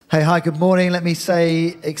Hey, hi, good morning. Let me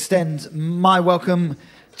extend my welcome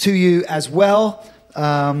to you as well.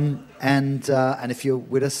 And if you're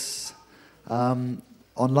with us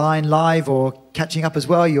online, live, or catching up as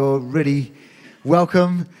well, you're really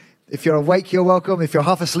welcome. If you're awake, you're welcome. If you're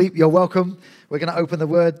half asleep, you're welcome. We're going to open the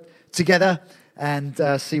Word together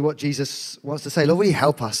and see what Jesus wants to say. Lord, will you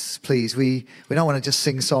help us, please? We don't want to just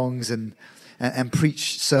sing songs and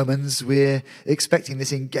preach sermons. We're expecting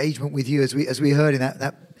this engagement with you, as we heard in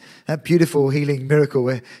that beautiful healing miracle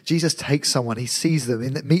where Jesus takes someone, he sees them,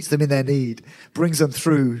 meets them in their need, brings them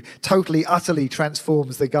through, totally, utterly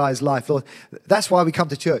transforms the guy's life. Lord, that's why we come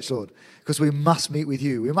to church, Lord, because we must meet with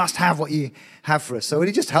you. We must have what you have for us. So will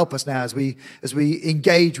you just help us now as we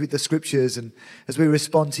engage with the scriptures and as we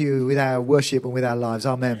respond to you with our worship and with our lives.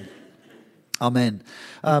 Amen. Amen.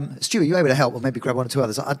 Stuart, are you able to help? Or maybe grab one or two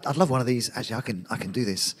others. I'd love one of these. Actually, I can do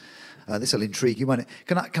this. This will intrigue you, won't it?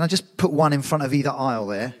 Can I just put one in front of either aisle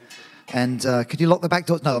there? And could you lock the back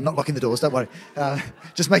doors? No, I'm not locking the doors, don't worry.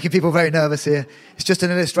 Just making people very nervous here. It's just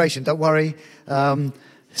an illustration, don't worry.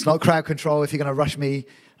 It's not crowd control if you're going to rush me.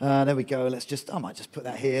 There we go. I might just put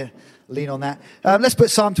that here, lean on that. Let's put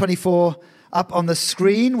Psalm 24 up on the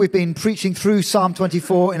screen. We've been preaching through Psalm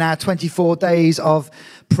 24 in our 24 days of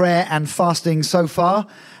prayer and fasting so far.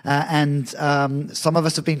 And some of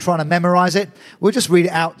us have been trying to memorize it. We'll just read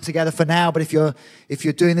it out together for now. But if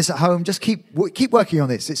you're doing this at home, just keep working on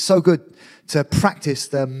this. It's so good to practice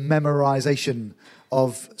the memorization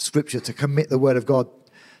of Scripture, to commit the Word of God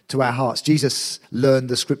to our hearts. Jesus learned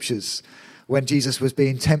the Scriptures. When Jesus was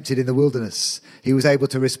being tempted in the wilderness, he was able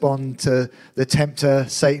to respond to the tempter,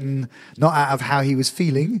 Satan, not out of how he was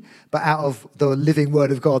feeling, but out of the living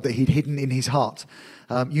Word of God that he'd hidden in his heart.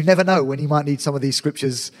 You never know when you might need some of these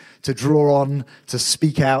scriptures to draw on, to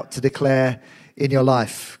speak out, to declare in your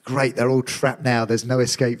life. Great, they're all trapped now. There's no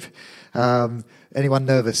escape. Anyone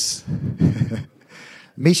nervous?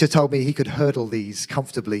 Misha told me he could hurdle these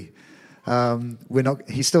comfortably.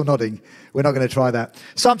 He's still nodding. We're not going to try that.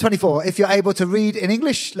 Psalm 24, if you're able to read in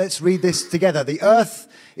English, let's read this together. The earth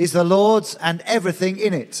is the Lord's and everything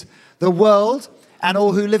in it, the world and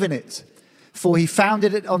all who live in it. For he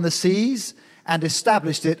founded it on the seas and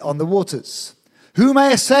established it on the waters. Who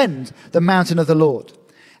may ascend the mountain of the Lord?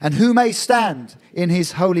 And who may stand in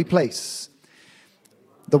his holy place?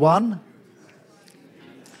 The one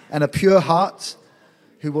and a pure heart,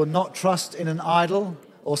 who will not trust in an idol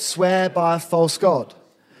or swear by a false god.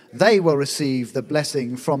 They will receive the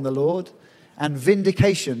blessing from the Lord and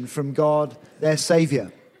vindication from God their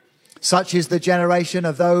Saviour. Such is the generation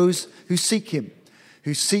of those who seek him,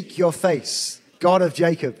 who seek your face, God of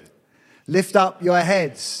Jacob. Lift up your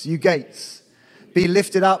heads, you gates. Be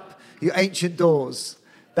lifted up, you ancient doors,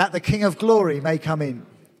 that the King of glory may come in.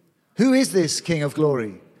 Who is this King of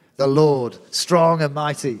glory? The Lord, strong and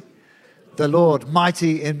mighty. The Lord,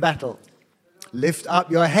 mighty in battle. Lift up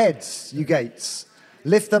your heads, you gates.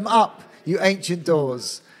 Lift them up, you ancient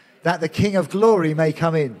doors, that the King of glory may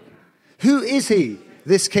come in. Who is he,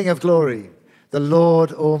 this King of glory? The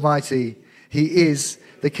Lord Almighty. He is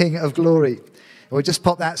the King of glory. We'll just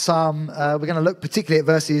pop that psalm. We're going to look particularly at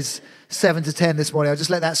verses 7 to 10 this morning. I'll just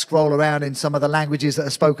let that scroll around in some of the languages that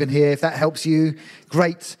are spoken here. If that helps you,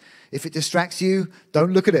 great. If it distracts you,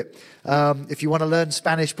 don't look at it. If you want to learn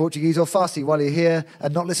Spanish, Portuguese, or Farsi while you're here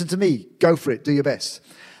and not listen to me, go for it. Do your best.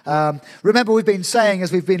 Remember, we've been saying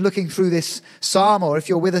as we've been looking through this psalm, or if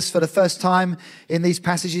you're with us for the first time in these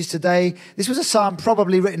passages today, this was a psalm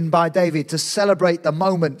probably written by David to celebrate the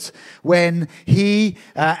moment when he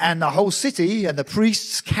and the whole city and the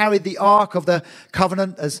priests carried the Ark of the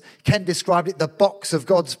Covenant, as Ken described it, the box of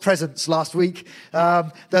God's presence last week,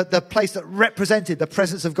 the place that represented the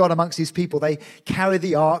presence of God amongst his people. They carried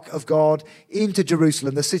the Ark of God into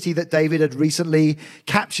Jerusalem, the city that David had recently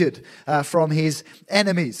captured from his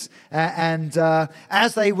enemies.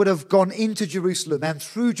 As they would have gone into Jerusalem and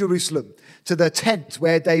through Jerusalem to the tent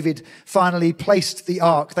where David finally placed the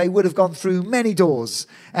ark, they would have gone through many doors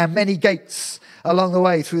and many gates along the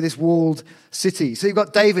way through this walled city. So you've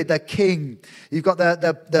got David, the king. You've got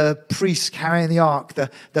the priests carrying the ark, the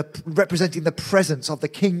representing the presence of the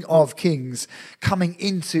King of Kings coming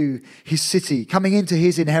into his city, coming into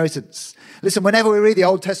his inheritance. Listen, whenever we read the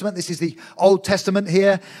Old Testament, this is the Old Testament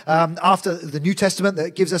here, after the New Testament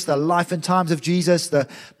that gives us the life and times of Jesus, the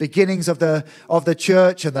beginnings of the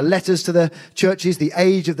church and the letters to the churches, the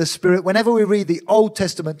age of the Spirit. Whenever we read the Old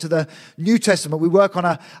Testament to the New Testament, we work on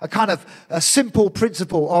a kind of a simple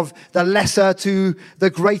principle of the lesser to the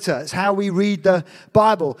greater. It's how we read the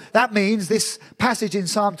Bible. That means this passage in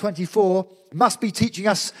Psalm 24 must be teaching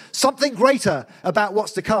us something greater about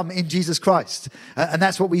what's to come in Jesus Christ. And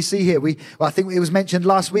that's what we see here. I think it was mentioned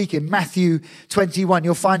last week in Matthew 21.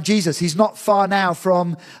 You'll find Jesus. He's not far now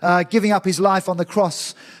from giving up his life on the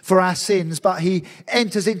cross for our sins, but he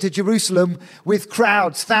enters into Jerusalem with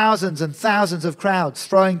crowds, thousands and thousands of crowds,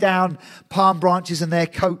 throwing down palm branches in their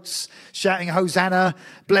coats, shouting, Hosanna,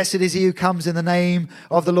 blessed is he who comes in the name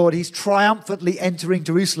of the Lord. He's triumphantly entering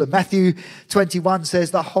Jerusalem. Matthew 21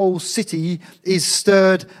 says the whole city is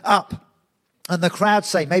stirred up. And the crowd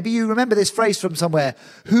say, maybe you remember this phrase from somewhere,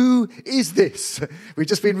 who is this? We've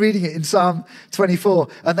just been reading it in Psalm 24.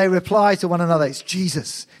 And they reply to one another, it's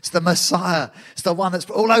Jesus. It's the Messiah. It's the one that's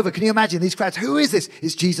all over. Can you imagine these crowds? Who is this?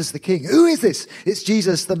 It's Jesus the King. Who is this? It's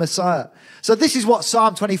Jesus the Messiah. So this is what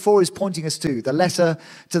Psalm 24 is pointing us to, the lesser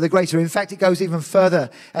to the greater. In fact, it goes even further.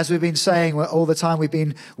 As we've been saying all the time, we've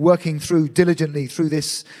been working through diligently through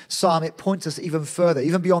this psalm. It points us even further,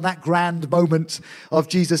 even beyond that grand moment of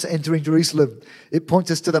Jesus entering Jerusalem. It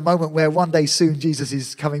points us to the moment where one day soon Jesus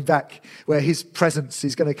is coming back, where his presence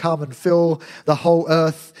is going to come and fill the whole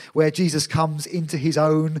earth, where Jesus comes into his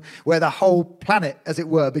own, where the whole planet, as it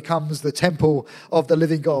were, becomes the temple of the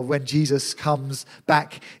living God, when Jesus comes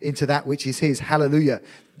back into that which is his. Hallelujah.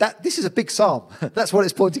 This is a big psalm. That's what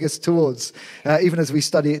it's pointing us towards, even as we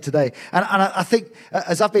study it today. And I think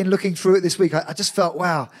as I've been looking through it this week, I just felt,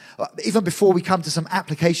 wow, even before we come to some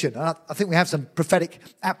application, and I think we have some prophetic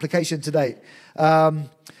application today, I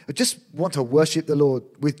just want to worship the Lord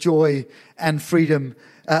with joy and freedom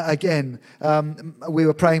again. We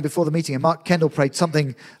were praying before the meeting, and Mark Kendall prayed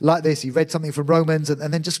something like this. He read something from Romans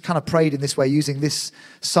and then just kind of prayed in this way, using this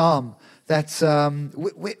psalm, that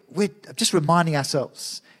we're just reminding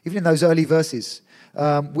ourselves, even in those early verses,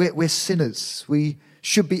 we're sinners. We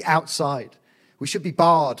should be outside. We should be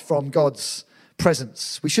barred from God's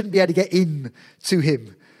presence. We shouldn't be able to get in to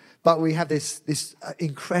him. But we have this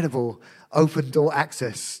incredible open door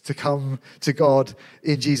access to come to God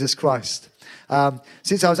in Jesus Christ.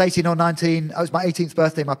 Since I was 18 or 19, it was my 18th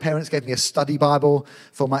birthday, my parents gave me a study Bible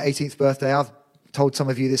for my 18th birthday. I've told some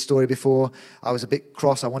of you this story before. I was a bit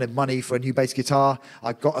cross. I wanted money for a new bass guitar.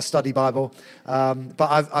 I got a study Bible, but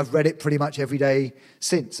I've read it pretty much every day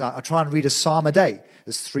since. I try and read a psalm a day.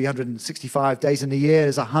 There's 365 days in a year.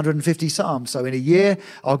 There's 150 psalms. So in a year,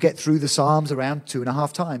 I'll get through the psalms around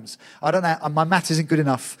 2.5 times. I don't know. My math isn't good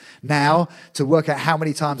enough now to work out how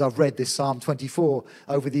many times I've read this Psalm 24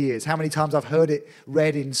 over the years, how many times I've heard it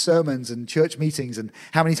read in sermons and church meetings, and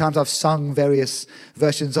how many times I've sung various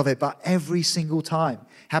versions of it. But every single time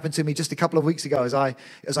happened to me just a couple of weeks ago as I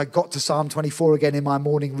got to Psalm 24 again in my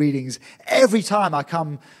morning readings. Every time I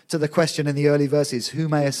come to the question in the early verses, who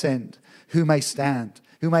may ascend? Who may stand?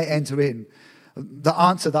 Who may enter in? The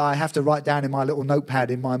answer that I have to write down in my little notepad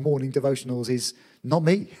in my morning devotionals is not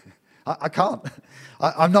me. I can't.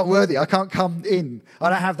 I'm not worthy. I can't come in. I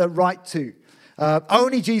don't have the right to.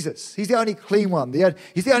 Only Jesus. He's the only clean one.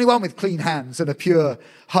 He's the only one with clean hands and a pure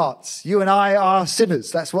heart. You and I are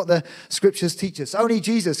sinners. That's what the scriptures teach us. Only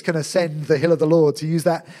Jesus can ascend the hill of the Lord, to use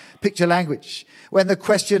that picture language. When the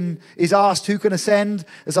question is asked, who can ascend?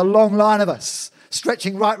 There's a long line of us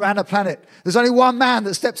stretching right round the planet. There's only one man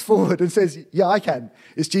that steps forward and says, yeah, I can.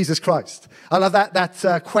 It's Jesus Christ. I love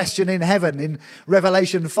that question in heaven in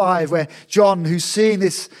Revelation 5, where John, who's seeing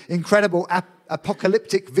this incredible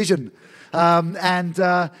apocalyptic vision,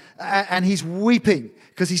 and he's weeping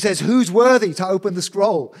because he says, who's worthy to open the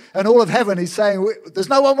scroll? And all of heaven is saying, there's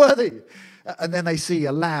no one worthy. And then they see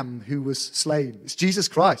a lamb who was slain. It's Jesus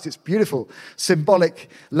Christ. It's beautiful, symbolic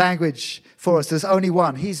language for us. There's only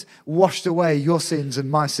one. He's washed away your sins and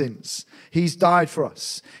my sins. He's died for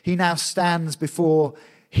us. He now stands before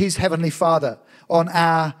his heavenly Father on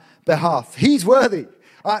our behalf. He's worthy.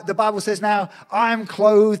 The Bible says now, I am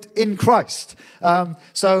clothed in Christ.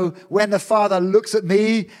 So when the Father looks at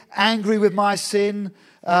me, angry with my sin,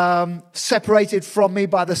 separated from me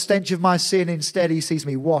by the stench of my sin, instead he sees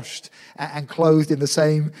me washed and clothed in the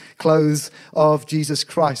same clothes of Jesus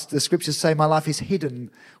Christ. The scriptures say my life is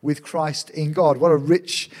hidden with Christ in God. What a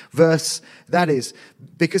rich verse that is.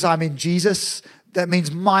 Because I'm in Jesus, that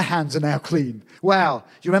means my hands are now clean. Wow.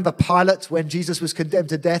 Do you remember Pilate, when Jesus was condemned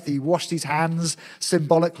to death, he washed his hands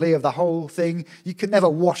symbolically of the whole thing? You can never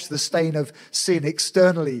wash the stain of sin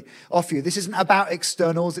externally off you. This isn't about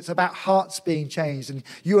externals. It's about hearts being changed. And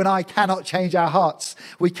you and I cannot change our hearts.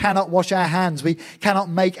 We cannot wash our hands. We cannot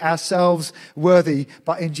make ourselves worthy.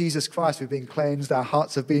 But in Jesus Christ, we've been cleansed. Our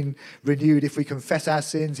hearts have been renewed. If we confess our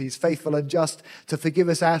sins, he's faithful and just to forgive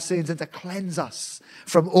us our sins and to cleanse us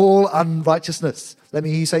from all unrighteousness. Let me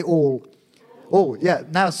hear you say all. All, yeah.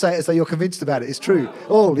 Now say it as though you're convinced about it. It's true.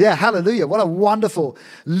 All, yeah. Hallelujah. What a wonderful,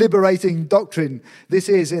 liberating doctrine this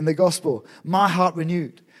is in the gospel. My heart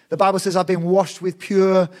renewed. The Bible says I've been washed with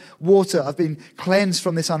pure water. I've been cleansed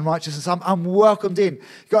from this unrighteousness. I'm welcomed in.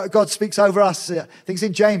 God speaks over us. I think it's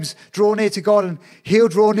in James, draw near to God and he'll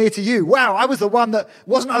draw near to you. Wow, I was the one that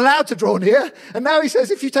wasn't allowed to draw near. And now he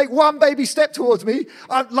says, if you take one baby step towards me,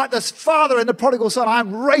 I'm like the father in the prodigal son,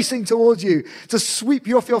 I'm racing towards you to sweep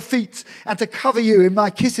you off your feet and to cover you in my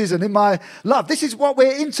kisses and in my love. This is what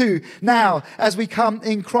we're into now as we come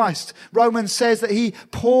in Christ. Romans says that he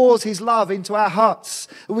pours his love into our hearts.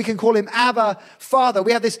 We can call him Abba, Father.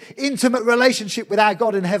 We have this intimate relationship with our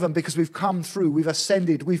God in heaven because we've come through, we've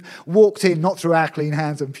ascended, we've walked in, not through our clean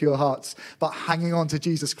hands and pure hearts, but hanging on to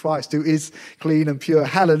Jesus Christ, who is clean and pure.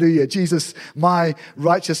 Hallelujah. Jesus, my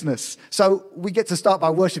righteousness. So we get to start by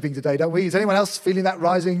worshiping today, don't we? Is anyone else feeling that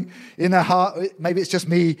rising in their heart? Maybe it's just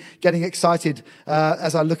me getting excited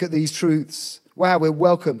as I look at these truths. Wow, we're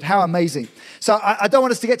welcomed. How amazing. So I don't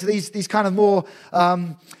want us to get to these kind of more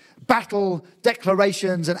battle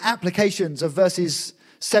declarations and applications of verses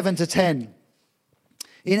 7 to 10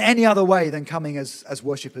 in any other way than coming as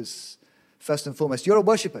worshippers. First and foremost, you're a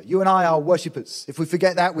worshipper. You and I are worshippers. If we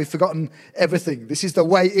forget that, we've forgotten everything. This is the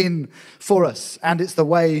way in for us, and it's the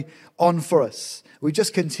way on for us. We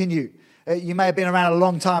just continue. You may have been around a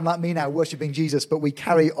long time like me now, worshipping Jesus, but we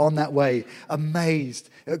carry on that way, amazed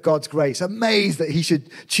at God's grace, amazed that he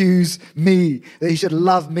should choose me, that he should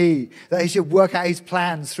love me, that he should work out his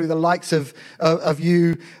plans through the likes of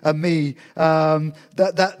you and me,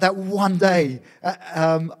 that one day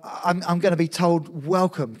I'm going to be told,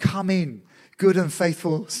 welcome, come in, good and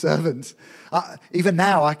faithful servant. Even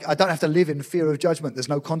now, I don't have to live in fear of judgment. There's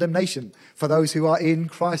no condemnation for those who are in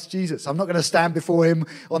Christ Jesus. I'm not going to stand before him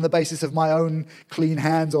on the basis of my own clean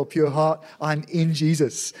hands or pure heart. I'm in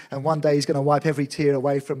Jesus. And one day he's going to wipe every tear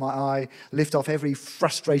away from my eye, lift off every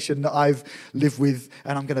frustration that I've lived with,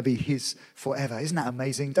 and I'm going to be his forever. Isn't that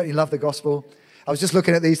amazing? Don't you love the gospel? I was just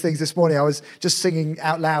looking at these things this morning. I was just singing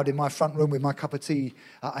out loud in my front room with my cup of tea.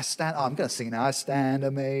 I'm going to sing now. I stand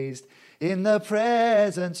amazed in the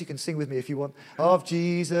presence, you can sing with me if you want, of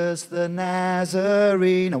Jesus the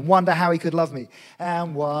Nazarene, and wonder how he could love me,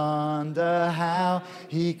 and wonder how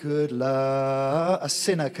he could love a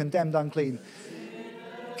sinner condemned unclean.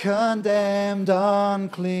 Condemned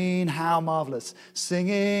unclean, how marvelous.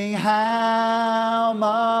 Singing, how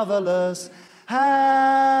marvelous,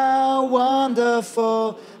 how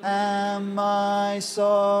wonderful, and my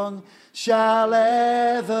song shall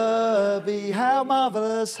ever be. How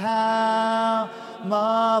marvelous, how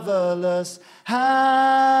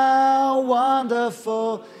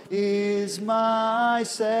wonderful is my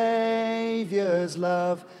Saviour's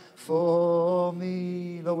love for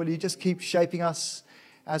me. Lord, will you just keep shaping us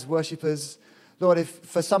as worshippers? Lord, if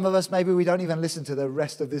for some of us, maybe we don't even listen to the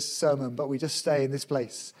rest of this sermon, but we just stay in this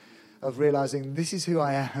place of realizing this is who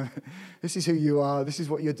I am, this is who you are, this is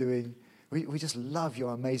what you're doing. We just love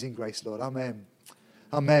your amazing grace, Lord. Amen.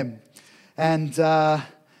 Amen. And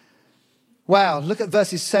wow, look at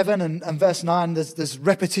verses 7 and verse 9. There's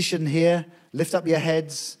repetition here. Lift up your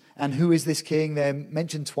heads. And who is this king? They're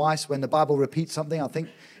mentioned twice when the Bible repeats something. I think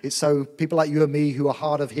it's so people like you and me who are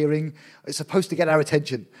hard of hearing, it's supposed to get our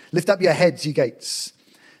attention. Lift up your heads, you gates.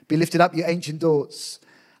 Be lifted up, you ancient doors.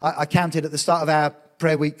 I counted at the start of our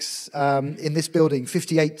prayer weeks in this building,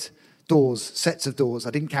 58 doors, sets of doors. I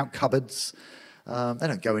didn't count cupboards. They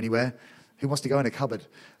don't go anywhere. Who wants to go in a cupboard?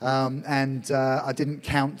 And I didn't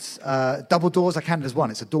count double doors. I counted as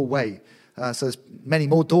one. It's a doorway. So there's many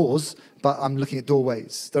more doors, but I'm looking at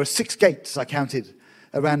doorways. There are 6 gates I counted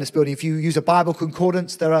around this building. If you use a Bible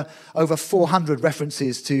concordance, there are over 400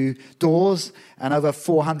 references to doors and over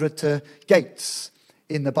 400 to gates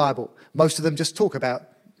in the Bible. Most of them just talk about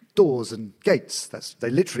doors and gates. They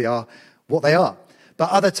literally are what they are. But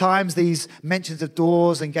other times, these mentions of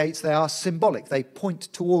doors and gates, they are symbolic. They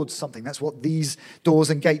point towards something. That's what these doors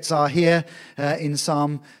and gates are here in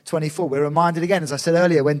Psalm 24. We're reminded again, as I said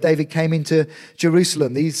earlier, when David came into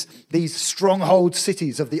Jerusalem, these stronghold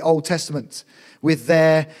cities of the Old Testament with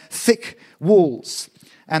their thick walls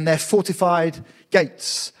and their fortified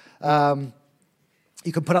gates. You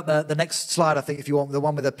can put up the next slide, I think, if you want, the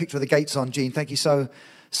one with the picture of the gates on, Gene. Thank you so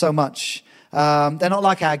much. They're not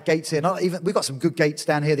like our gates here. We've got some good gates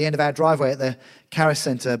down here at the end of our driveway at the Caris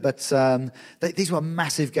Centre, but these were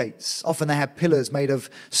massive gates. Often they had pillars made of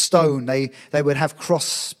stone. They would have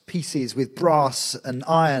cross pieces with brass and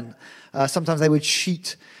iron. Sometimes they would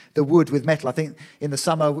sheet the wood with metal. I think in the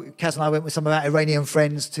summer, Kaz and I went with some of our Iranian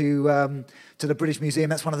friends to the British Museum.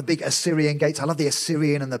 That's one of the big Assyrian gates. I love the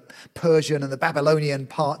Assyrian and the Persian and the Babylonian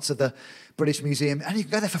parts of the British Museum, and you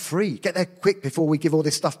can go there for free. Get there quick before we give all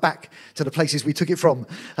this stuff back to the places we took it from.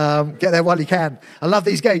 Get there while you can. I love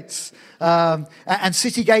these gates. And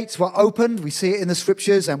city gates were opened. We see it in the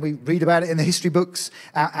scriptures, and we read about it in the history books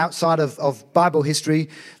outside of Bible history.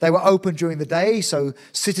 They were open during the day, so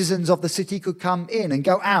citizens of the city could come in and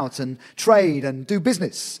go out and trade and do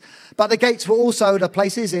business. But the gates were also the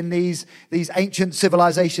places in these ancient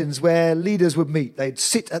civilizations where leaders would meet. They'd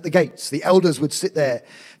sit at the gates. The elders would sit there.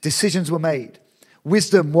 Decisions were made.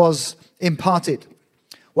 Wisdom was imparted.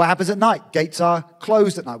 What happens at night? Gates are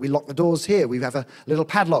closed at night. We lock the doors here. We have a little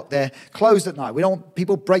padlock. They're closed at night. We don't want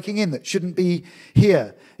people breaking in that shouldn't be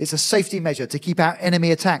here. It's a safety measure to keep out enemy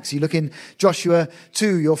attacks. You look in Joshua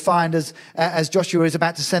 2, you'll find as Joshua is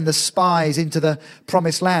about to send the spies into the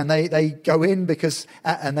promised land, they go in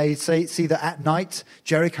and they see that at night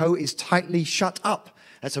Jericho is tightly shut up.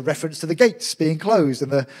 That's a reference to the gates being closed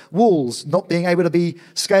and the walls not being able to be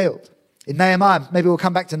scaled. In Nehemiah, maybe we'll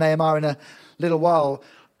come back to Nehemiah in a little while,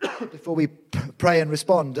 before we pray and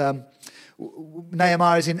respond.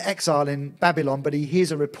 Nehemiah is in exile in Babylon, but he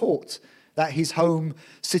hears a report that his home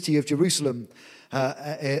city of Jerusalem,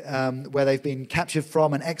 where they've been captured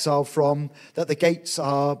from and exiled from, that the gates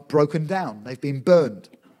are broken down. They've been burned.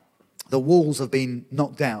 The walls have been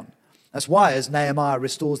knocked down. That's why, as Nehemiah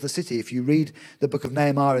restores the city, if you read the book of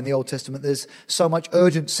Nehemiah in the Old Testament, there's so much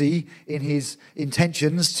urgency in his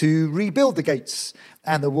intentions to rebuild the gates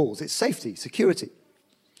and the walls. It's safety, security.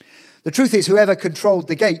 The truth is, whoever controlled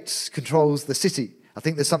the gates controls the city. I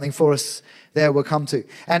think there's something for us there we'll come to.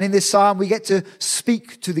 And in this psalm, we get to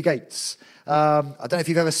speak to the gates. I don't know if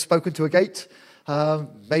you've ever spoken to a gate.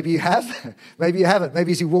 Maybe you have. Maybe you haven't.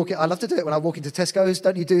 Maybe as you walk in, I love to do it when I walk into Tesco's.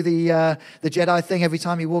 Don't you do the Jedi thing every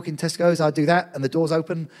time you walk in Tesco's? I do that, and the doors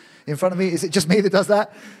open in front of me. Is it just me that does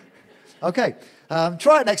that? Okay.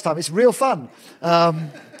 Try it next time. It's real fun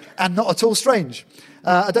and not at all strange.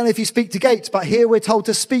 I don't know if you speak to gates, but here we're told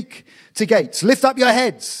to speak to gates. Lift up your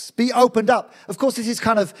heads. Be opened up. Of course, this is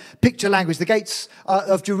kind of picture language. The gates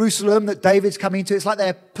of Jerusalem that David's coming to, it's like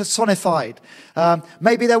they're personified.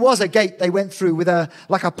 Maybe there was a gate they went through with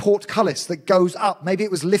like a portcullis that goes up. Maybe it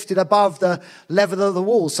was lifted above the level of the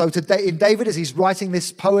wall. So in David, as he's writing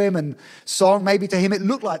this poem and song, maybe to him it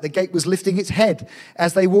looked like the gate was lifting its head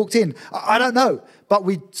as they walked in. I don't know. But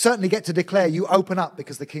we certainly get to declare, you open up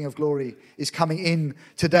because the King of Glory is coming in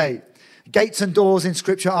today. Gates and doors in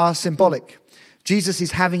Scripture are symbolic. Jesus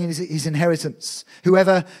is having his inheritance.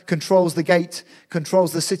 Whoever controls the gate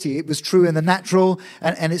controls the city. It was true in the natural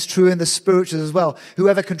and it's true in the spiritual as well.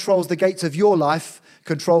 Whoever controls the gates of your life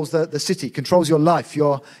controls the city, controls your life,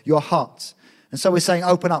 your heart. And so we're saying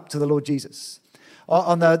open up to the Lord Jesus.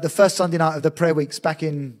 On the first Sunday night of the prayer weeks back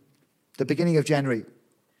in the beginning of January,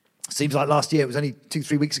 seems like last year, it was only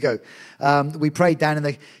 2-3 weeks ago. We prayed down in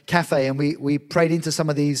the cafe and we prayed into some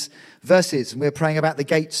of these verses. And we were praying about the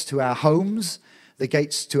gates to our homes, the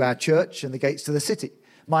gates to our church, and the gates to the city.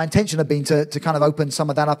 My intention had been to kind of open some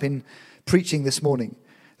of that up in preaching this morning.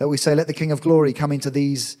 That we say, let the King of Glory come into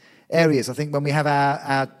these areas. I think when we have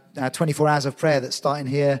our 24 hours of prayer that's starting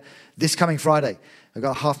here this coming Friday, we've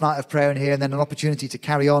got a half night of prayer in here and then an opportunity to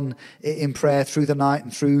carry on in prayer through the night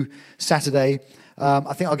and through Saturday.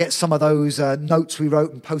 I think I'll get some of those notes we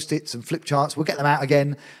wrote and post-its and flip charts. We'll get them out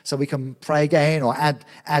again so we can pray again or add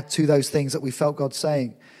to those things that we felt God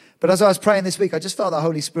saying. But as I was praying this week, I just felt the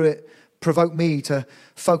Holy Spirit provoke me to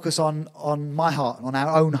focus on my heart and on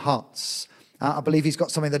our own hearts. I believe he's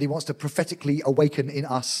got something that he wants to prophetically awaken in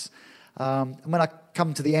us. And when I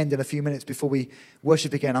come to the end in a few minutes before we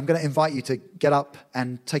worship again, I'm going to invite you to get up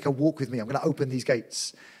and take a walk with me. I'm going to open these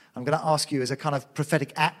gates. I'm going to ask you as a kind of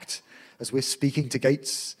prophetic act, as we're speaking to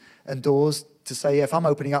gates and doors, to say, if I'm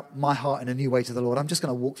opening up my heart in a new way to the Lord, I'm just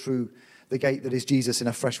going to walk through the gate that is Jesus in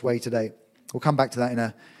a fresh way today. We'll come back to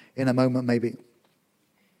that in a moment, maybe.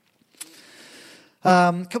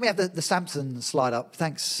 Can we have the Samson slide up?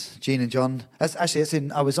 Thanks, Jean and John.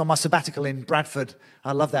 I was on my sabbatical in Bradford.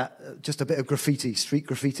 I love that. Just a bit of graffiti, street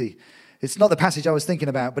graffiti. It's not the passage I was thinking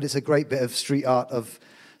about, but it's a great bit of street art of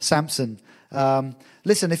Samson.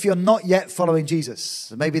 Listen, if you're not yet following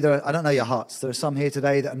Jesus, maybe I don't know your hearts. There are some here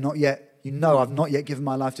today that are not yet, I've not yet given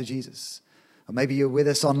my life to Jesus. Or maybe you're with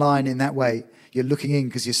us online in that way. You're looking in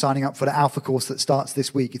because you're signing up for the Alpha course that starts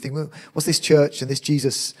this week. You think, well, what's this church and this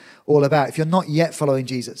Jesus all about? If you're not yet following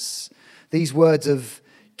Jesus, these words of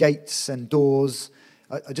gates and doors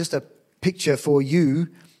are just a picture for you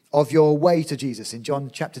of your way to Jesus. In John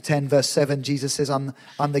chapter 10, verse 7, Jesus says, I'm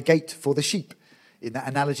the gate for the sheep. In that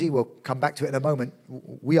analogy, we'll come back to it in a moment.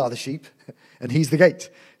 We are the sheep, and he's the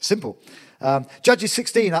gate. Simple. Judges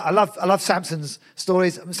 16. I love Samson's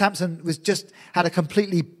stories. Samson had a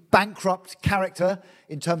completely bankrupt character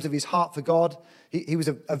in terms of his heart for God. He was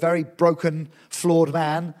a very broken, flawed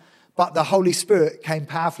man. But the Holy Spirit came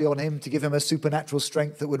powerfully on him to give him a supernatural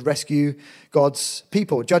strength that would rescue God's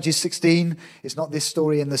people. Judges 16, it's not this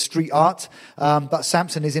story in the street art, but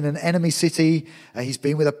Samson is in an enemy city. He's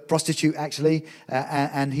been with a prostitute, actually,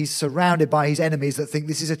 and he's surrounded by his enemies that think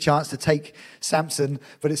this is a chance to take Samson.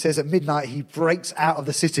 But it says at midnight he breaks out of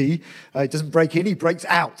the city. He doesn't break in, he breaks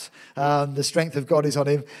out. The strength of God is on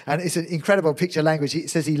him. And it's an incredible picture language. It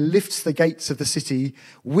says he lifts the gates of the city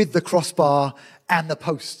with the crossbar and the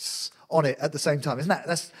posts on it at the same time. Isn't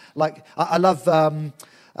that's like, I love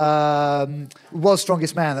World's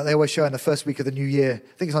Strongest Man that they always show in the first week of the new year.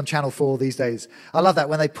 I think it's on Channel 4 these days. I love that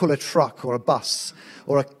when they pull a truck or a bus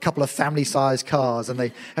or a couple of family-sized cars and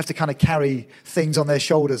they have to kind of carry things on their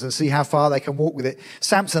shoulders and see how far they can walk with it.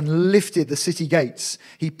 Samson lifted the city gates.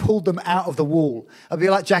 He pulled them out of the wall. I'd be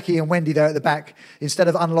like Jackie and Wendy there at the back, instead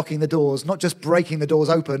of unlocking the doors, not just breaking the doors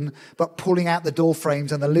open, but pulling out the door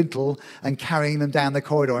frames and the lintel and carrying them down the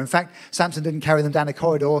corridor. In fact, Samson didn't carry them down the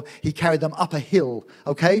corridor. He carried them up a hill,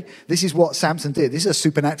 okay? This is what Samson did. This is a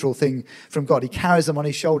supernatural thing from God. He carries them on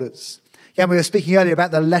his shoulders. Yeah, we were speaking earlier about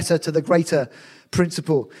the lesser to the greater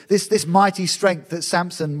principle. This mighty strength that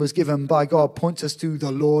Samson was given by God points us to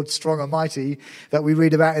the Lord strong and mighty that we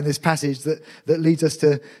read about in this passage that leads us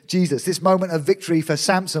to Jesus. This moment of victory for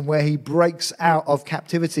Samson where he breaks out of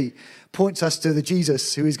captivity points us to the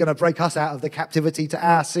Jesus who is going to break us out of the captivity to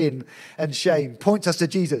our sin and shame. Points us to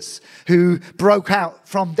Jesus who broke out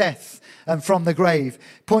from death and from the grave.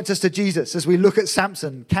 Points us to Jesus as we look at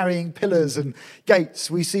Samson carrying pillars and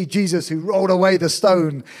gates. We see Jesus who rolled away the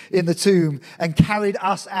stone in the tomb and carried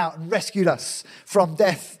us out and rescued us from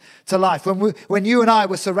death to life. When you and I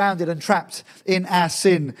were surrounded and trapped in our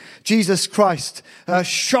sin, Jesus Christ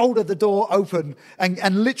shouldered the door open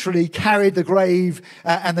and literally carried the grave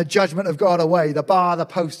and the judgment of God away. The bar, the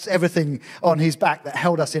posts, everything on his back that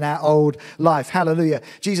held us in our old life. Hallelujah.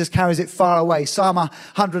 Jesus carries it far away. Psalm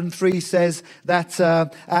 103 says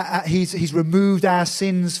that he's removed our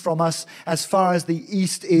sins from us as far as the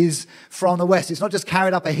east is from the west. It's not just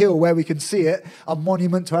carried up a hill where we can see it, a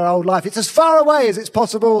monument to our old life. It's as far away as it's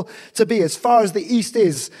possible to be, as far as the east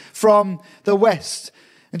is from the west.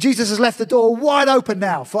 And Jesus has left the door wide open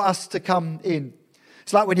now for us to come in.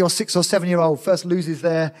 It's like when your 6 or 7 year old first loses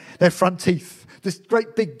their front teeth. This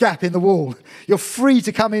great big gap in the wall. You're free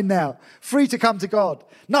to come in now. Free to come to God.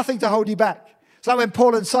 Nothing to hold you back. It's like when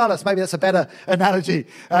Paul and Silas, maybe that's a better analogy,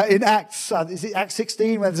 in Acts, is it Acts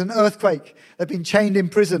 16, where there's an earthquake. They've been chained in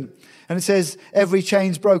prison. And it says every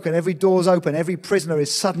chain's broken, every door's open, every prisoner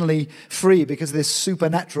is suddenly free because of this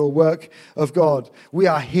supernatural work of God. We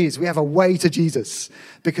are his. We have a way to Jesus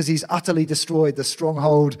because he's utterly destroyed the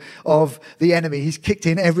stronghold of the enemy. He's kicked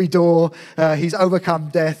in every door. He's overcome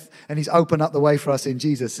death and he's opened up the way for us in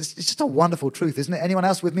Jesus. It's just a wonderful truth, isn't it? Anyone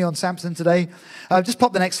else with me on Samson today? Just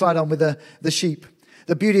pop the next slide on with the sheep.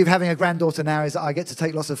 The beauty of having a granddaughter now is that I get to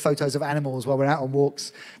take lots of photos of animals while we're out on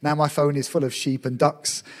walks. Now my phone is full of sheep and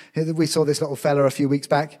ducks. We saw this little fella a few weeks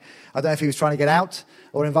back. I don't know if he was trying to get out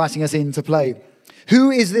or inviting us in to play. Who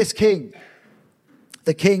is this king?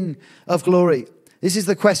 The King of glory. This is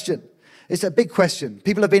the question. It's a big question.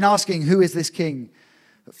 People have been asking, who is this king?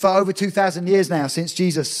 For over 2,000 years now, since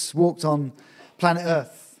Jesus walked on planet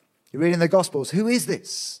Earth. You read in the Gospels, who is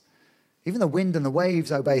this? Even the wind and the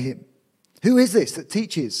waves obey him. Who is this that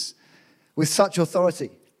teaches with such authority?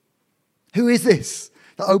 Who is this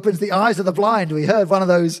that opens the eyes of the blind? We heard one of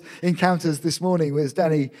those encounters this morning as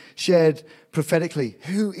Danny shared prophetically.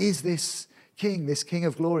 Who is this King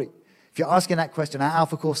of glory? If you're asking that question, our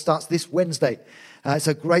Alpha course starts this Wednesday. It's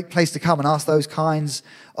a great place to come and ask those kinds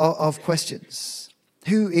of questions.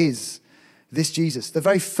 Who is this Jesus? The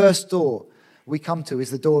very first door we come to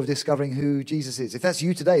is the door of discovering who Jesus is. If that's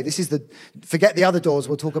you today, forget the other doors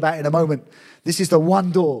we'll talk about in a moment. This is the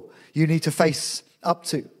one door you need to face up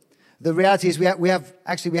to. The reality is we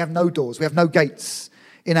have no doors. We have no gates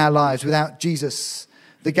in our lives without Jesus,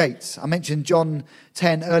 the gates. I mentioned John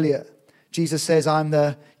 10 earlier. Jesus says, I'm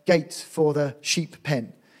the gate for the sheep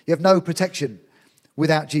pen. You have no protection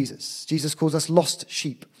without Jesus. Jesus calls us lost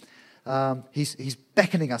sheep. He's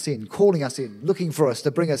beckoning us in, calling us in, looking for us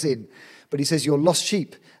to bring us in. But he says, you're lost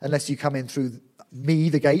sheep unless you come in through me,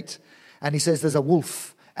 the gate. And he says there's a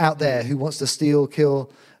wolf out there who wants to steal,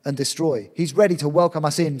 kill, and destroy. He's ready to welcome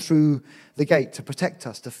us in through the gate, to protect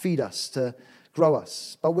us, to feed us, to grow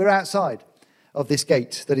us. But we're outside of this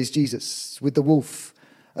gate that is Jesus, with the wolf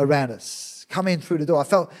around us. Come in through the door. I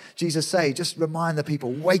felt Jesus say, just remind the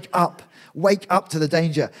people, wake up to the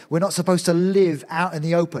danger. We're not supposed to live out in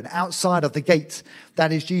the open, outside of the gate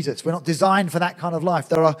that is Jesus. We're not designed for that kind of life.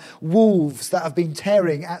 There are wolves that have been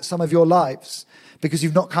tearing at some of your lives because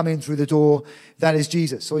you've not come in through the door that is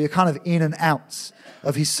Jesus, or you're kind of in and out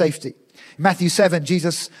of his safety. In Matthew 7,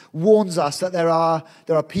 Jesus warns us that there are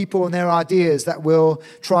people and there are ideas that will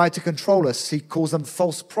try to control us. He calls them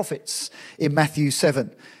false prophets in Matthew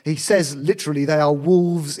 7. He says literally they are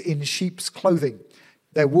wolves in sheep's clothing.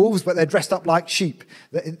 They're wolves, but they're dressed up like sheep.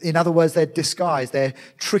 In other words, they're disguised. They're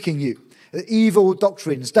tricking you. Evil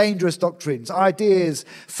doctrines, dangerous doctrines, ideas,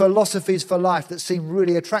 philosophies for life that seem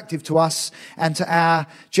really attractive to us and to our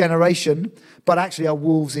generation, but actually are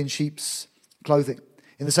wolves in sheep's clothing.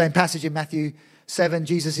 In the same passage in Matthew 7,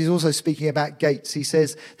 Jesus is also speaking about gates. He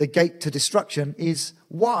says the gate to destruction is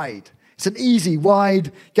wide. It's an easy,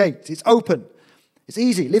 wide gate. It's open. It's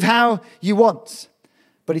easy. Live how you want.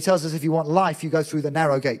 But he tells us if you want life, you go through the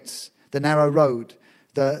narrow gates, the narrow road,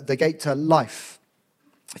 the gate to life.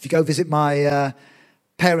 If you go visit my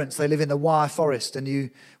parents, they live in the Wyre Forest,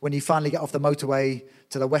 and when you finally get off the motorway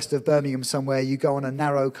to the west of Birmingham somewhere, you go on a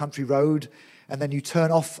narrow country road, and then you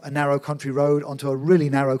turn off a narrow country road onto a really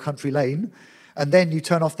narrow country lane, and then you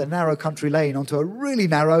turn off the narrow country lane onto a really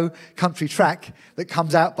narrow country track that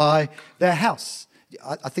comes out by their house.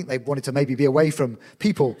 I think they wanted to maybe be away from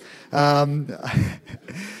people. As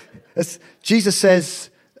Jesus says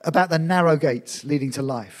about the narrow gate leading to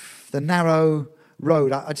life, the narrow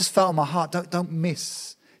road. I just felt in my heart, don't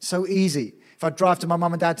miss. It's so easy. If I drive to my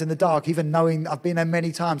mum and dad's in the dark, even knowing I've been there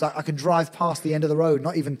many times, I can drive past the end of the road,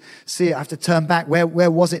 not even see it. I have to turn back.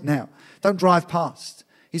 Where was it now? Don't drive past.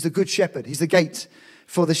 He's the good shepherd. He's the gate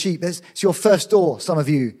for the sheep. It's your first door, some of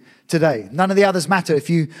you, today. None of the others matter if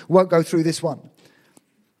you won't go through this one.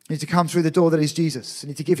 You need to come through the door that is Jesus. You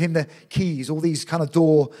need to give him the keys, all these kind of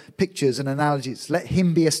door pictures and analogies. Let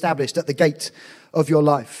him be established at the gate of your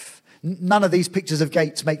life. None of these pictures of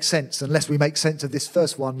gates make sense unless we make sense of this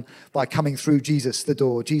first one by coming through Jesus, the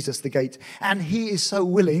door, Jesus, the gate. And he is so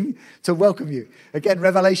willing to welcome you. Again,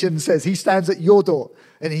 Revelation says he stands at your door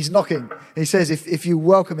and he's knocking. He says if you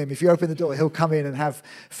welcome him, if you open the door, he'll come in and have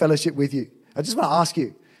fellowship with you. I just want to ask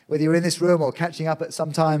you, whether you're in this room or catching up at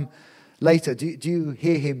some time later, do you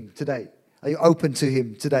hear him today? Are you open to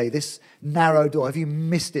him today? This narrow door, have you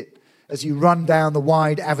missed it as you run down the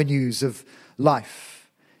wide avenues of life?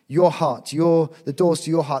 Your heart, the doors to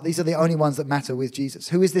your heart, these are the only ones that matter with Jesus.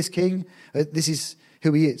 Who is this king? This is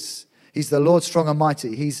who he is. He's the Lord strong and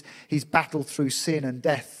mighty. He's battled through sin and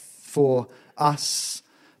death for us,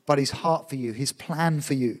 but his heart for you, his plan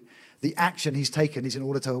for you, the action he's taken is in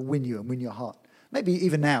order to win you and win your heart. Maybe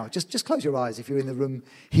even now, just close your eyes if you're in the room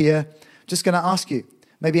here. Just going to ask you,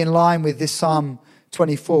 maybe in line with this Psalm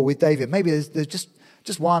 24 with David, maybe there's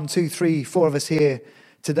just 1, 2, 3, 4 of us here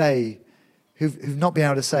today who've not been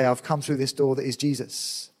able to say, I've come through this door that is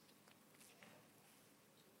Jesus.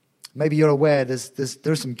 Maybe you're aware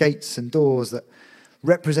there are some gates and doors that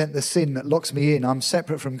represent the sin that locks me in. I'm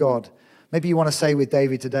separate from God. Maybe you want to say with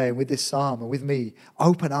David today and with this psalm and with me,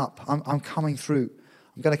 open up. I'm coming through.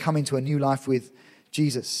 I'm going to come into a new life with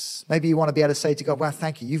Jesus. Maybe you want to be able to say to God, wow,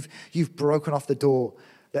 thank you. You've broken off the door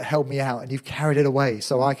that held me out and you've carried it away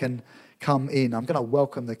so I can come in. I'm going to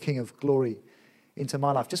welcome the King of Glory into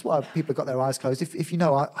my life. Just while people have got their eyes closed, if you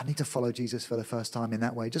know I need to follow Jesus for the first time in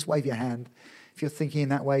that way, just wave your hand. If you're thinking in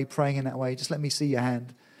that way, praying in that way, just let me see your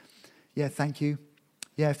hand. Yeah, thank you.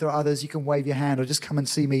 Yeah, if there are others, you can wave your hand or just come and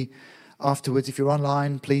see me afterwards. If you're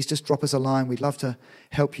online, please just drop us a line. We'd love to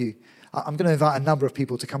help you. I'm going to invite a number of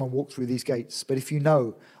people to come and walk through these gates. But if you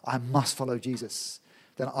know I must follow Jesus,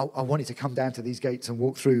 then I want you to come down to these gates and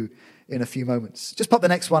walk through in a few moments. Just pop the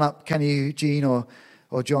next one up, can you, Jean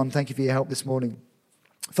or John? Thank you for your help this morning.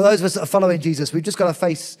 For those of us that are following Jesus, we've just got to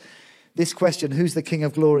face this question, who's the King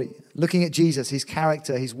of Glory? Looking at Jesus, his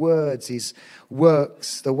character, his words, his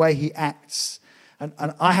works, the way he acts. And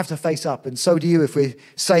I have to face up, and so do you if we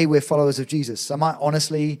say we're followers of Jesus. Am I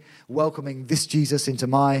honestly welcoming this Jesus into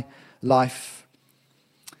my life,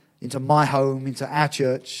 into my home, into our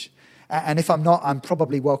church? And if I'm not, I'm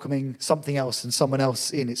probably welcoming something else and someone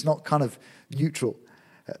else in. It's not kind of neutral.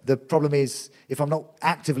 The problem is, if I'm not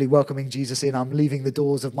actively welcoming Jesus in, I'm leaving the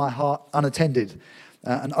doors of my heart unattended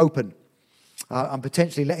and open. I'm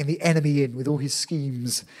potentially letting the enemy in with all his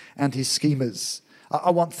schemes and his schemers.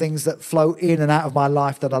 I want things that flow in and out of my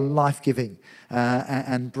life that are life-giving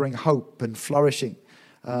and bring hope and flourishing.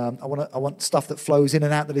 I want stuff that flows in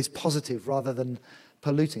and out that is positive rather than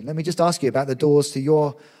polluting. Let me just ask you about the doors to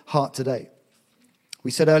your heart today.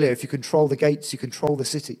 We said earlier, if you control the gates, you control the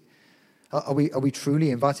city. Are we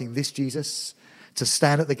truly inviting this Jesus to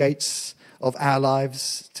stand at the gates of our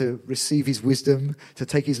lives, to receive his wisdom, to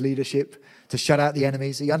take his leadership, to shut out the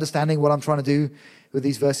enemies? Are you understanding what I'm trying to do with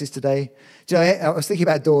these verses today? Do you know, I was thinking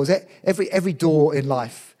about doors. Every door in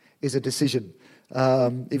life is a decision.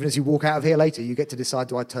 Even as you walk out of here later, you get to decide,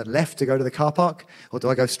 do I turn left to go to the car park, or do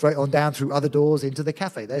I go straight on down through other doors into the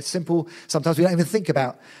cafe? They're simple. Sometimes we don't even think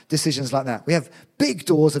about decisions like that. We have big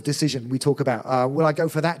doors of decision we talk about. Will I go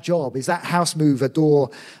for that job? Is that house move a door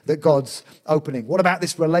that God's opening? What about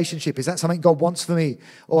this relationship? Is that something God wants for me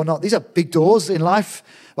or not? These are big doors in life.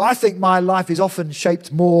 But I think my life is often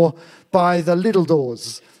shaped more by the little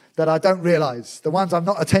doors that I don't realize, the ones I'm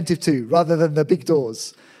not attentive to, rather than the big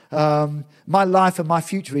doors. My life and my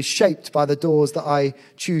future is shaped by the doors that I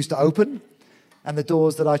choose to open and the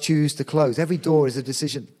doors that I choose to close. Every door is a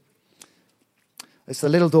decision. It's the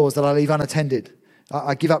little doors that I leave unattended.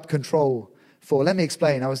 I give up control for. Let me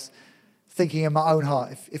explain. I was thinking in my own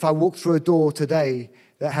heart, if I walk through a door today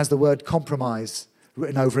that has the word compromise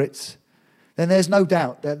written over it, then there's no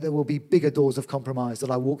doubt that there will be bigger doors of compromise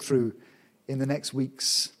that I walk through in the next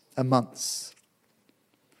weeks and months.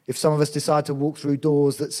 If some of us decide to walk through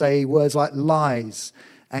doors that say words like lies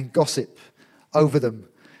and gossip over them,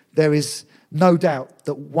 there is no doubt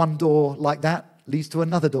that one door like that leads to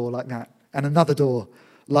another door like that and another door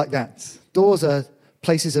like that. Doors are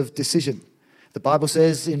places of decision. The Bible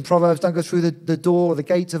says in Proverbs, don't go through the door or the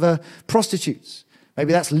gate of a prostitute.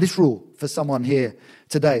 Maybe that's literal for someone here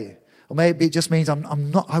today. Or maybe it just means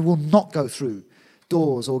I will not go through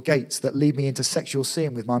doors or gates that lead me into sexual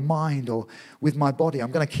sin with my mind or with my body. I'm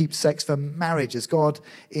going to keep sex for marriage as God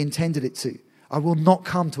intended it to. I will not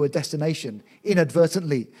come to a destination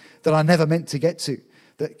inadvertently that I never meant to get to,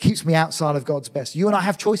 that keeps me outside of God's best. You and I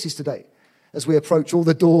have choices today as we approach all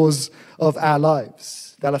the doors of our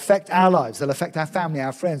lives. They'll affect our lives. They'll affect our family,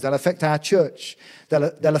 our friends. They'll affect our church.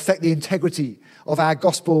 They'll affect the integrity of our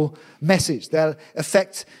gospel message. They'll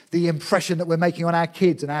affect the impression that we're making on our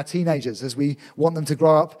kids and our teenagers as we want them to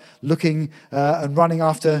grow up looking and running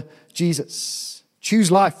after Jesus.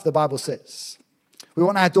 Choose life, the Bible says. We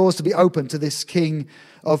want our doors to be open to this King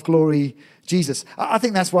of glory, Jesus. I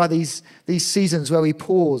think that's why these seasons where we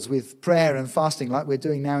pause with prayer and fasting like we're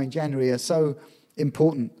doing now in January are so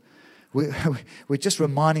important. We're just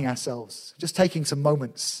reminding ourselves, just taking some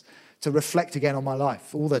moments to reflect again on my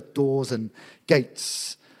life, all the doors and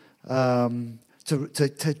gates, to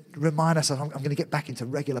remind ourselves I'm going to get back into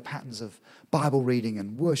regular patterns of Bible reading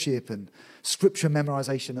and worship and scripture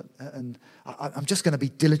memorization, and I'm just going to be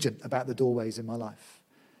diligent about the doorways in my life.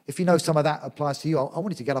 If you know some of that applies to you, I want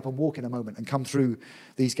you to get up and walk in a moment and come through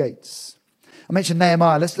these gates. I mentioned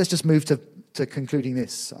Nehemiah. Let's just move to concluding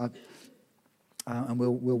this. And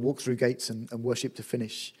we'll walk through gates and worship to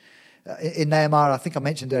finish. In Nehemiah, I think I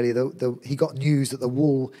mentioned earlier, he got news that the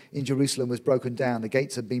wall in Jerusalem was broken down. The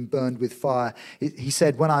gates had been burned with fire. He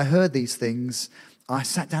said, when I heard these things, I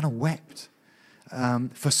sat down and wept.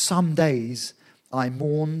 For some days, I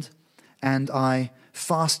mourned and I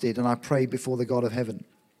fasted and I prayed before the God of heaven.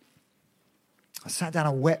 I sat down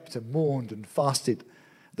and wept and mourned and fasted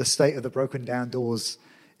the state of the broken down doors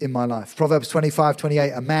in my life. Proverbs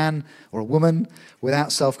 25:28, a man or a woman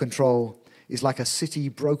without self-control is like a city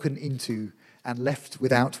broken into and left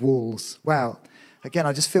without walls. Wow. Again,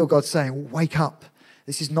 I just feel God saying, wake up.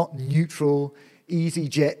 This is not neutral, easy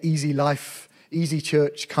jet, easy life, easy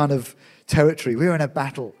church kind of territory. We're in a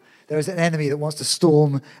battle. There is an enemy that wants to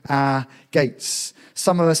storm our gates.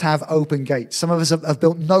 Some of us have open gates. Some of us have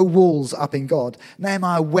built no walls up in God.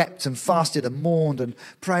 Nehemiah wept and fasted and mourned and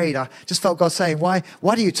prayed. I just felt God saying, why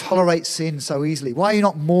do you tolerate sin so easily? Why are you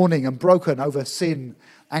not mourning and broken over sin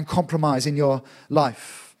and compromise in your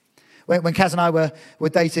life? When Kaz and I were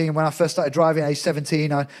dating, and when I first started driving at age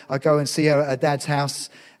 17, I'd go and see her at her dad's house,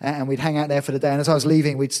 and we'd hang out there for the day. And as I was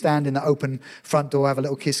leaving, we'd stand in the open front door, have a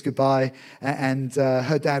little kiss goodbye, and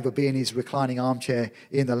her dad would be in his reclining armchair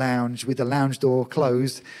in the lounge with the lounge door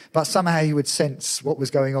closed. But somehow he would sense what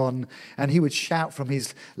was going on, and he would shout from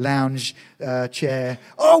his lounge chair,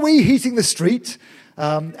 "Are we heating the street?"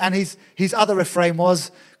 And his other refrain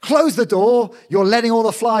was, "Close the door, you're letting all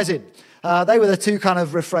the flies in." They were the two kind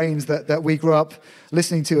of refrains that we grew up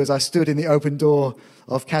listening to as I stood in the open door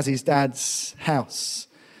of Kazzy's dad's house.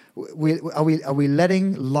 Are we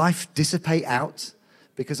letting life dissipate out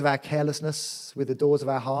because of our carelessness with the doors of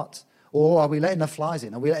our heart? Or are we letting the flies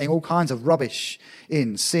in? Are we letting all kinds of rubbish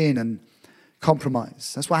in, sin and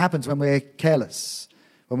compromise? That's what happens when we're careless,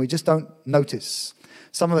 when we just don't notice.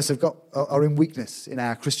 Some of us are in weakness in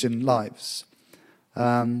our Christian lives.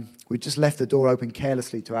 We just left the door open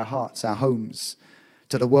carelessly to our hearts, our homes,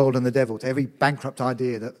 to the world and the devil, to every bankrupt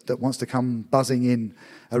idea that wants to come buzzing in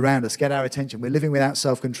around us, get our attention. We're living without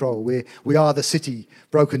self-control. We are the city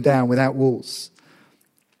broken down without walls.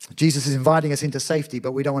 Jesus is inviting us into safety,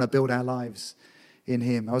 but we don't want to build our lives in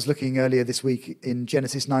him. I was looking earlier this week in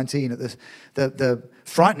Genesis 19 at the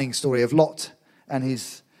frightening story of Lot and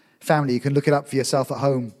his family. You can look it up for yourself at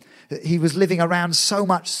home. He was living around so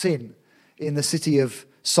much sin in the city of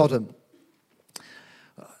Sodom.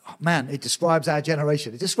 Man, it describes our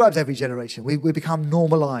generation. It describes every generation. We become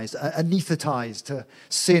normalized, anesthetized to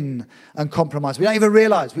sin and compromise. We don't even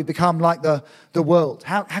realize we become like the world.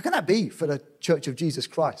 How can that be for the Church of Jesus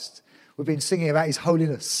Christ? We've been singing about his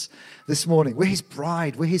holiness this morning. We're his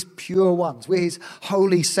bride. We're his pure ones. We're his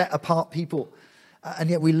holy, set-apart people. And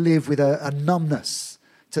yet we live with a numbness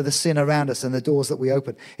to the sin around us and the doors that we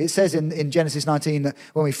open. It says in Genesis 19 that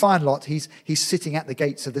when we find Lot, he's sitting at the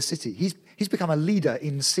gates of the city. He's become a leader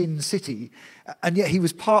in Sin City, and yet he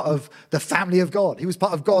was part of the family of God. He was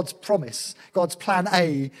part of God's promise, God's plan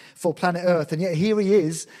A for planet Earth, and yet here he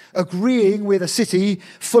is agreeing with a city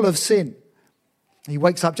full of sin. He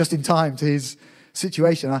wakes up just in time to his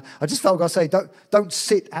situation. I just felt God say, don't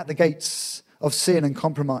sit at the gates of sin and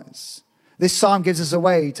compromise. This psalm gives us a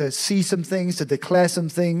way to see some things, to declare some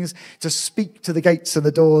things, to speak to the gates and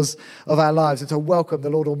the doors of our lives and to welcome the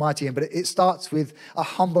Lord Almighty in. But it starts with a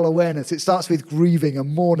humble awareness. It starts with grieving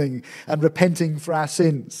and mourning and repenting for our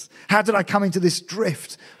sins. How did I come into this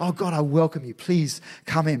drift? Oh God, I welcome you. Please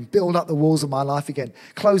come in. Build up the walls of my life again.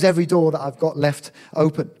 Close every door that I've got left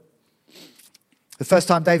open. The first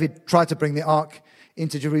time David tried to bring the ark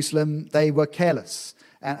into Jerusalem, they were careless.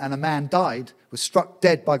 And a man died, was struck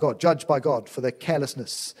dead by God, judged by God for the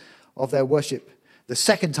carelessness of their worship. The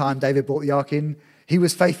second time David brought the ark in, he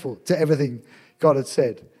was faithful to everything God had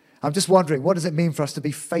said. I'm just wondering, what does it mean for us to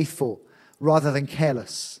be faithful rather than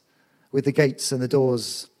careless with the gates and the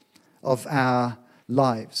doors of our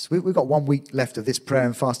lives? We've got 1 week left of this prayer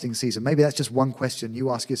and fasting season. Maybe that's just one question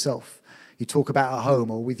you ask yourself. You talk about at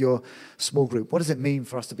home or with your small group. What does it mean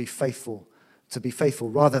for us to be faithful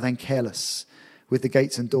rather than careless with the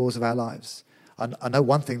gates and doors of our lives? I know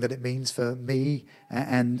one thing that it means for me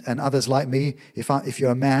and others like me. If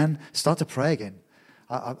you're a man, start to pray again.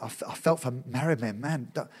 I felt for married men,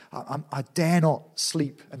 man, I dare not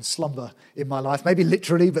sleep and slumber in my life, maybe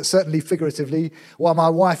literally, but certainly figuratively, while my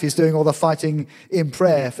wife is doing all the fighting in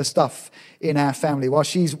prayer for stuff in our family, while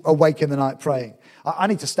she's awake in the night praying. I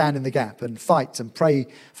need to stand in the gap and fight and pray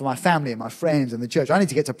for my family and my friends and the church. I need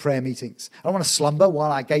to get to prayer meetings. I don't want to slumber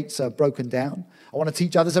while our gates are broken down. I want to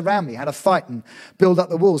teach others around me how to fight and build up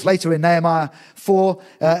the walls. Later in Nehemiah 4,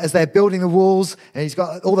 as they're building the walls, and he's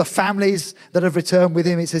got all the families that have returned with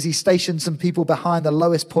him, it says he stationed some people behind the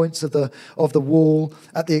lowest points of the wall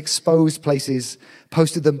at the exposed places,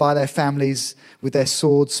 posted them by their families with their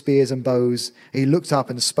swords, spears, and bows. He looked up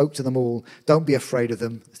and spoke to them all. Don't be afraid of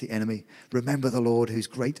them, it's the enemy. Remember the Lord who's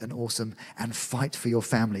great and awesome, and fight for your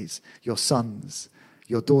families, your sons,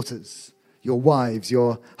 your daughters, your wives,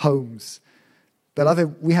 your homes.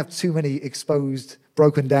 Beloved, we have too many exposed,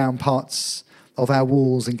 broken down parts of our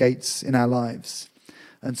walls and gates in our lives.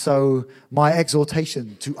 And so my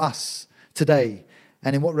exhortation to us today,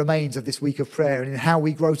 and in what remains of this week of prayer, and in how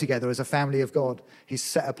we grow together as a family of God, his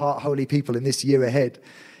set-apart holy people in this year ahead,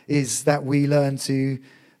 is that we learn to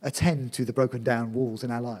attend to the broken down walls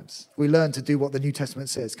in our lives. We learn to do what the New Testament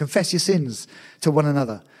says. Confess your sins to one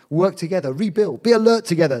another. Work together. Rebuild. Be alert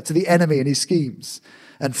together to the enemy and his schemes.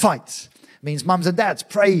 And fight. It means mums and dads,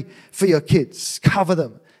 pray for your kids. Cover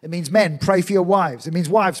them. It means men, pray for your wives. It means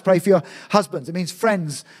wives, pray for your husbands. It means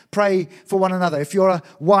friends, pray for one another. If you're a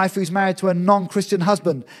wife who's married to a non-Christian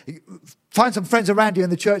husband, find some friends around you in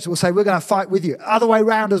the church that will say, we're going to fight with you. Other way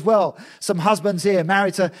around as well. Some husbands here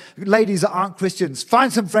married to ladies that aren't Christians.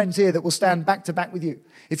 Find some friends here that will stand back to back with you.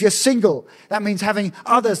 If you're single, that means having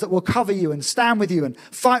others that will cover you and stand with you and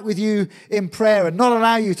fight with you in prayer and not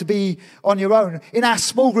allow you to be on your own. In our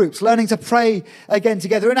small groups, learning to pray again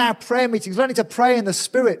together. In our prayer meetings, learning to pray in the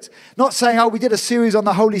Spirit. Not saying, we did a series on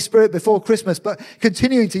the Holy Spirit before Christmas, but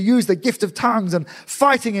continuing to use the gift of tongues and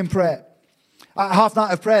fighting in prayer. A half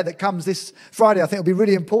night of prayer that comes this Friday, I think will be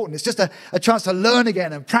really important. It's just a chance to learn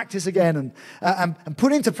again and practice again and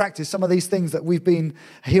put into practice some of these things that we've been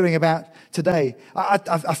hearing about today. I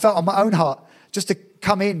felt on my own heart just to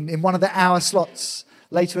come in one of the hour slots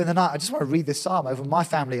later in the night. I just want to read this psalm over my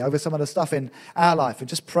family, over some of the stuff in our life and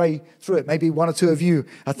just pray through it. Maybe one or two of you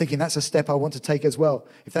are thinking that's a step I want to take as well.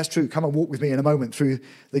 If that's true, come and walk with me in a moment through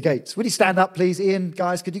the gates. Would you stand up, please? Ian,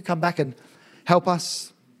 guys, could you come back and help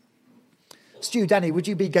us? Stu, Danny, would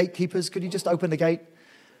you be gatekeepers? Could you just open the gate?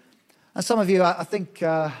 And some of you, I think,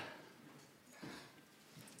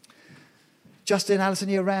 Justin, Alison,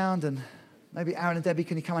 are you around? And maybe Aaron and Debbie,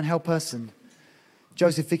 can you come and help us? And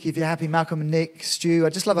Joseph, Vicky, if you're happy, Malcolm and Nick, Stu. I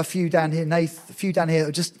just love a few down here, Nath, a few down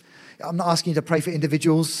here. I'm not asking you to pray for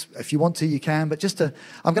individuals. If you want to, you can. But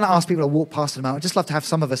I'm going to ask people to walk past them out. I'd just love to have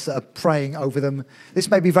some of us that are praying over them. This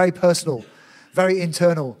may be very personal, very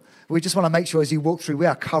internal. We just want to make sure as you walk through, we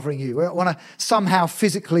are covering you. We want to somehow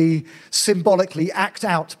physically, symbolically act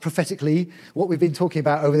out prophetically what we've been talking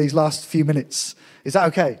about over these last few minutes. Is that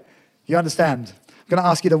okay? You understand? I'm going to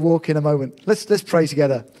ask you to walk in a moment. Let's pray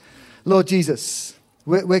together. Lord Jesus,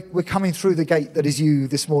 we're coming through the gate that is you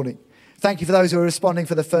this morning. Thank you for those who are responding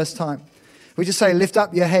for the first time. We just say, lift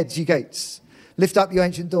up your heads, you gates. Lift up your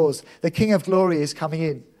ancient doors. The King of Glory is coming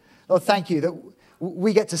in. Lord, thank you that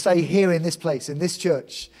we get to say here in this place, in this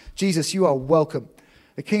church, Jesus, you are welcome.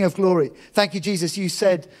 The King of Glory. Thank you, Jesus. You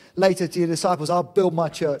said later to your disciples, I'll build my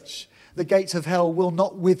church. The gates of hell will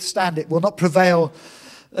not withstand it, will not prevail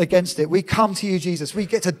against it. We come to you, Jesus. We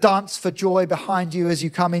get to dance for joy behind you as you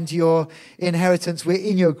come into your inheritance. We're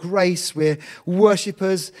in your grace. We're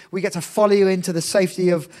worshippers. We get to follow you into the safety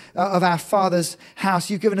of our Father's house.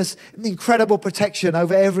 You've given us incredible protection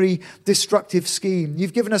over every destructive scheme.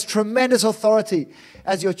 You've given us tremendous authority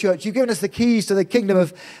as your church. You've given us the keys to the kingdom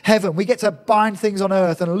of heaven. We get to bind things on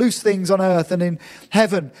earth and loose things on earth and in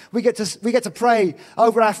heaven. We get to pray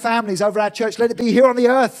over our families, over our church. Let it be here on the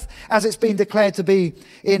earth as it's been declared to be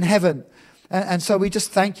in heaven. And so we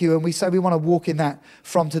just thank you, and we say we want to walk in that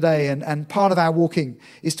from today. And part of our walking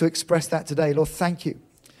is to express that today. Lord, thank you.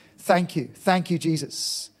 Thank you. Thank you,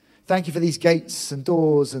 Jesus. Thank you for these gates and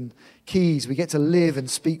doors and keys. We get to live and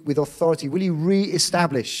speak with authority. Will you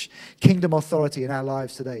re-establish kingdom authority in our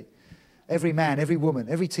lives today? Every man, every woman,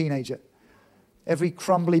 every teenager, every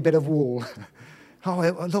crumbly bit of wall.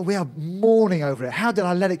 Oh, Lord, we are mourning over it. How did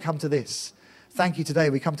I let it come to this? Thank you today.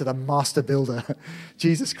 We come to the master builder,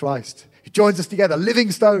 Jesus Christ. He joins us together, living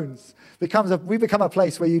stones. We become a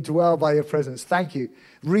place where you dwell by your presence. Thank you.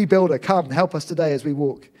 Rebuilder, come, help us today as we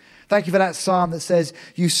walk. Thank you for that psalm that says,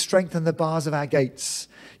 you strengthen the bars of our gates.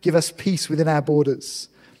 Give us peace within our borders.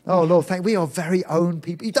 Oh, Lord, we are very own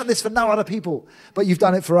people. You've done this for no other people, but you've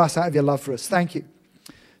done it for us out of your love for us. Thank you.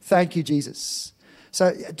 Thank you, Jesus.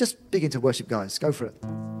 So just begin to worship, guys. Go for it.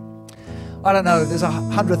 I don't know, there's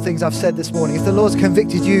 100 things I've said this morning. If the Lord's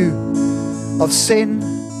convicted you of sin,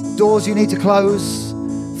 doors you need to close,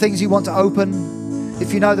 things you want to open,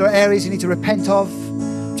 if you know there are areas you need to repent of,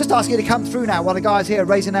 just ask you to come through now while the guys here are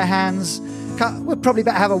raising their hands. We'll probably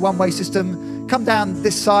better have a one-way system. Come down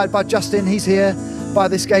this side by Justin. He's here by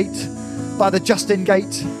this gate, by the Justin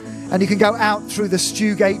gate. And you can go out through the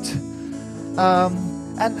Stu gate.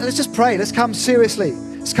 And let's just pray. Let's come seriously.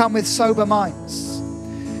 Let's come with sober minds.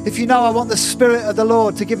 If you know I want the Spirit of the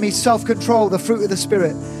Lord to give me self-control, the fruit of the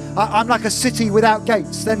Spirit, I'm like a city without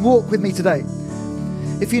gates, then walk with me today.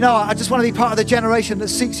 If you know I just want to be part of the generation that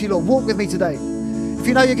seeks you, Lord, walk with me today. If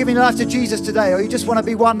you know you're giving your life to Jesus today, or you just want to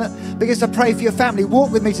be one that begins to pray for your family,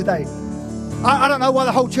 walk with me today. I don't know why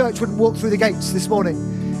the whole church wouldn't walk through the gates this morning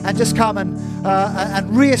and just come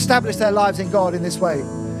and re-establish their lives in God in this way.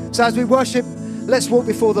 So as we worship, let's walk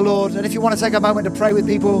before the Lord. And if you want to take a moment to pray with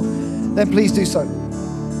people, then please do so.